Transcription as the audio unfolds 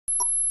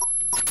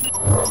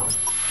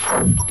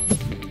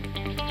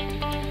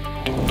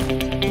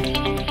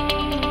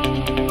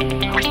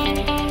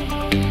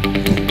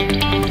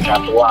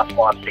for the last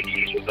 5-6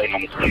 years we've been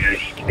on this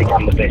journey to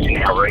become the best in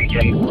our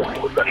region.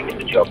 We've got to get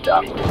the job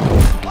done.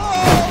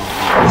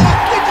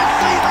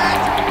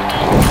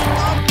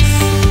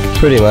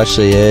 Pretty much,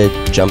 yeah,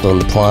 jumped on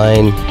the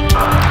plane,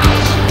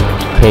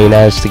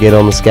 Pinos to get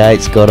on the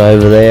skates, got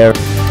over there.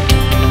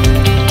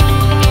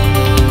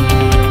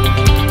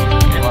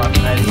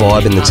 The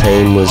vibe in the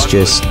team was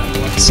just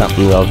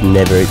something that I've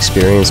never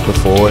experienced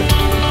before.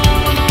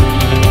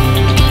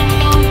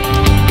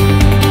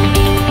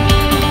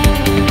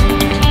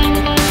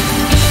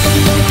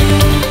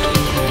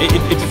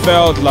 It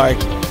felt like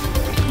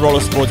roller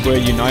sports were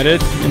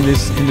united in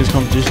this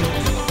competition.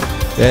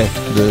 Yeah,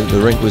 the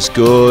rink was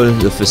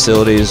good, the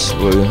facilities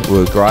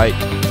were great.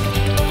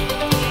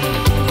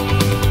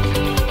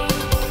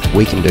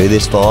 We can do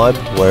this vibe,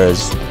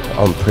 whereas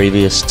on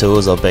previous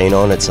tours I've been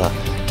on, it's a,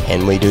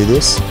 can we do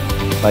this?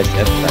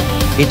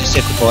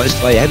 Intercepted by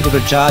Australia, having a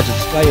good charge of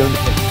Australia.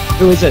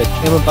 Who is it?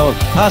 Cameron Bowen.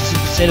 Passes to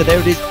the centre, there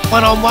it is.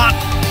 1-on-1.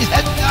 He's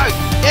had to go.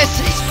 Yes,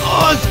 he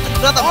scores.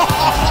 Another.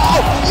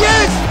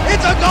 Yes!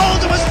 It's a goal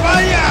to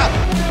Australia!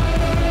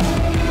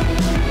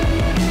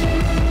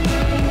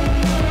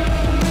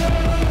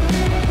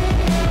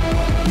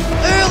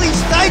 Early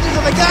stages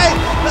of the game,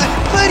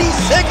 30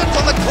 seconds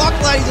on the clock,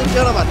 ladies and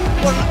gentlemen.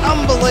 What an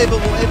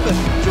unbelievable effort,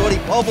 Geordie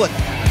Poblin.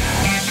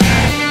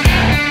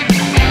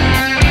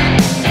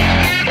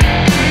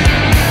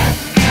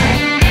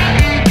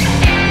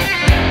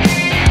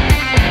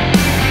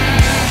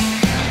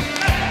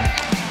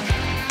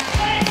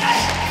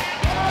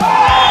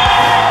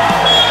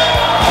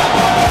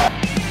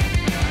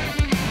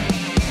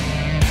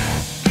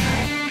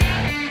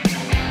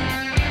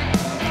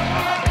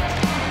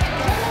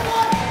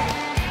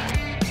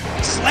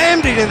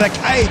 Slammed into the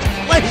cage.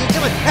 Ladies and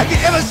gentlemen, have you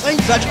ever seen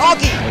such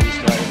hockey?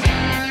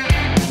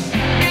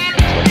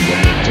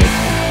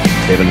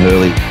 Kevin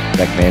Hurley,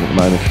 back man at the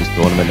moment for this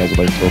tournament, as I've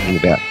been talking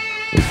about.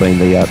 There's been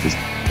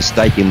the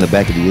stake in the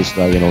back of the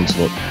Australian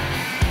onslaught.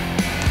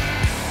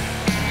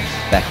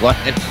 Back like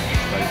that.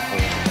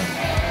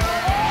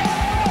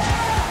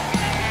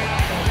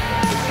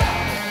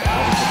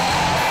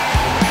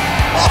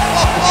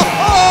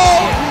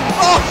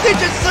 Oh, did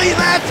you see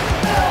that?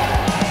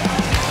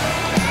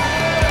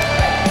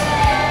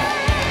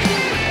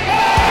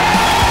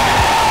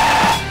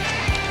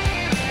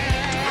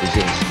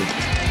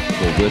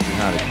 They're working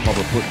hard to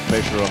probably put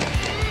pressure on it.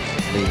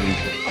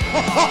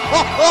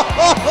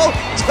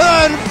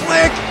 Turn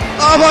flick!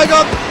 Oh my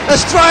God,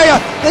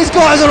 Australia! These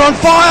guys are on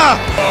fire!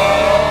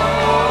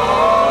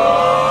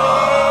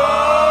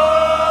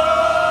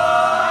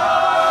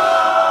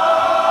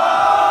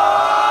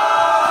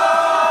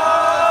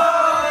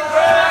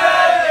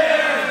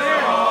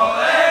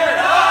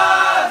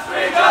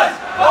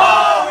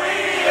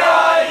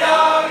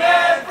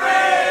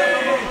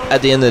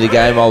 At the end of the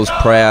game, I was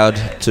proud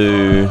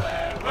to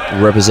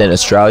represent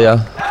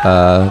Australia,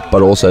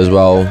 but also as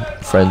well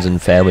friends and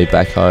family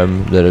back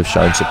home that have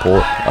shown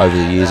support over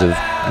the years of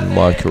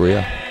my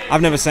career.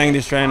 I've never sang the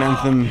Australian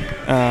anthem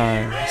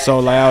so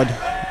loud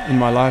in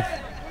my life.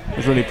 I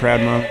was really proud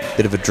moment.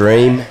 Bit of a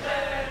dream.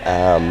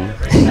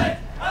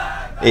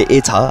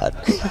 It's hard.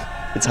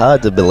 It's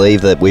hard to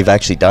believe that we've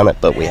actually done it,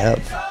 but we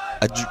have.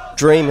 A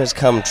dream has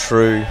come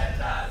true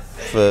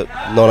for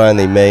not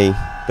only me,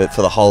 but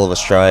for the whole of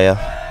Australia.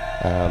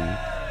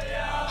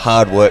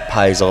 Hard work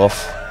pays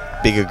off.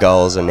 Bigger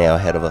goals are now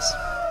ahead of us.